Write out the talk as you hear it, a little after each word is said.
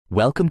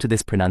Welcome to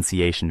this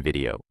pronunciation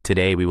video.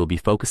 Today we will be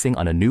focusing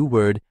on a new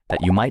word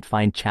that you might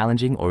find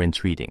challenging or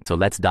intriguing. So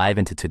let's dive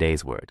into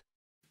today's word.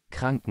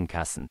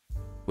 Krankenkassen,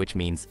 which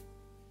means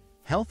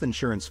health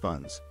insurance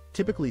funds,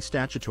 typically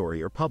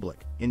statutory or public,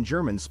 in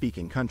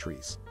German-speaking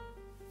countries.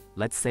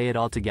 Let's say it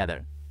all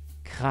together.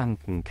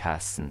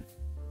 Krankenkassen.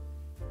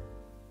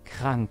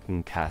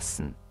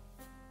 Krankenkassen.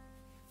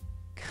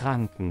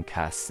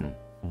 Krankenkassen.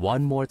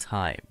 One more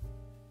time.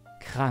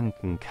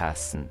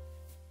 Krankenkassen.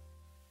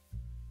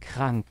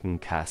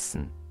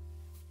 Krankenkassen.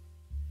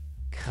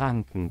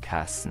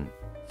 Krankenkassen.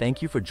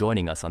 Thank you for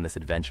joining us on this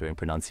adventure in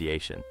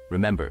pronunciation.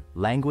 Remember,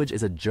 language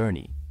is a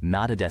journey,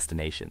 not a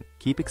destination.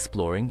 Keep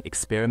exploring,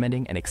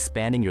 experimenting, and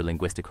expanding your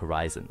linguistic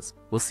horizons.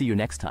 We'll see you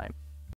next time.